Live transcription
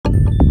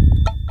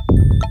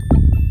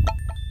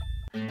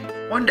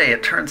One day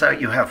it turns out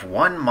you have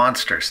one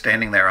monster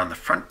standing there on the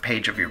front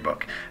page of your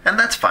book, and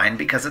that's fine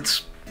because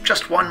it's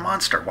just one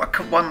monster. What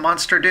could one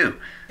monster do?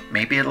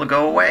 Maybe it'll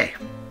go away.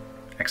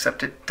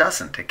 Except it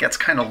doesn't. It gets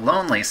kind of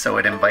lonely, so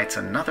it invites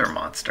another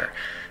monster.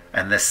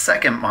 And this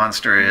second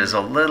monster is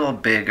a little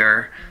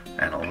bigger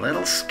and a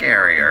little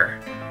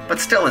scarier, but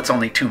still it's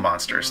only two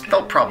monsters.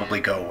 They'll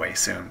probably go away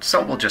soon,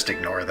 so we'll just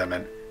ignore them.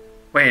 And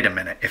wait a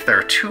minute, if there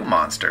are two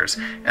monsters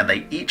and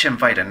they each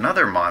invite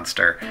another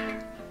monster,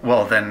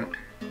 well then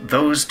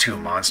those two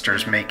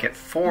monsters make it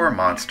four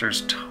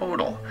monsters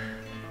total.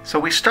 So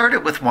we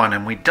started with one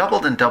and we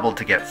doubled and doubled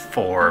to get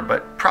four,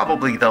 but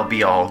probably they'll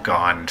be all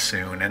gone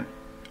soon. And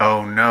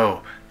oh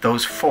no,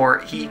 those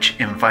four each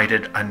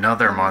invited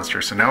another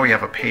monster. So now we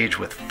have a page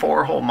with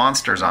four whole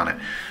monsters on it.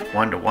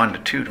 1 to 1 to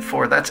 2 to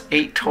 4, that's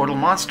 8 total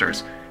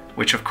monsters,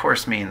 which of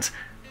course means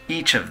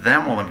each of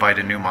them will invite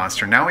a new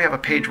monster. Now we have a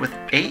page with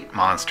 8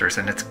 monsters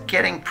and it's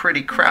getting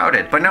pretty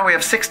crowded. But now we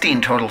have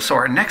 16 total, so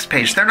our next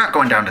page, they're not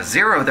going down to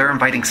 0, they're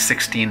inviting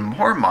 16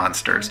 more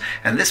monsters.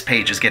 And this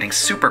page is getting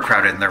super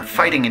crowded and they're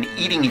fighting and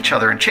eating each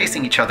other and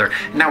chasing each other.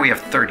 Now we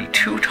have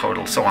 32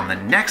 total, so on the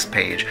next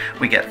page,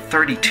 we get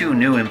 32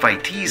 new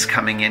invitees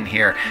coming in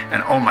here.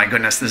 And oh my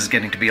goodness, this is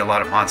getting to be a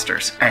lot of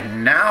monsters.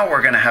 And now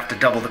we're gonna have to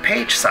double the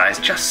page size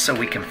just so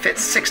we can fit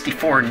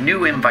 64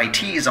 new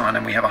invitees on,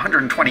 and we have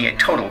 128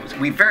 total.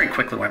 We very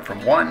quickly went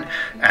from 1,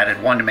 added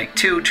 1 to make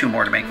 2, 2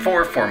 more to make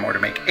 4, 4 more to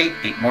make 8,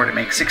 8 more to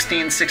make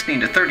 16, 16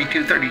 to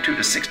 32, 32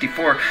 to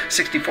 64,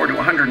 64 to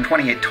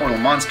 128 total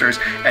monsters.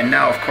 And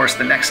now, of course,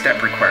 the next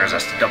step requires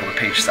us to double the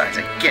page size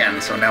again.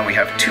 So now we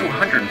have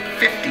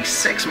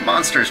 256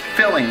 monsters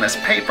filling this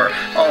paper,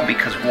 all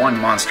because one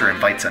monster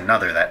invites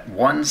another. That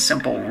one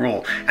simple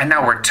rule. And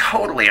now we're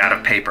totally out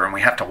of paper and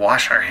we have to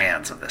wash our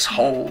hands of this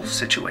whole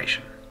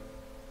situation.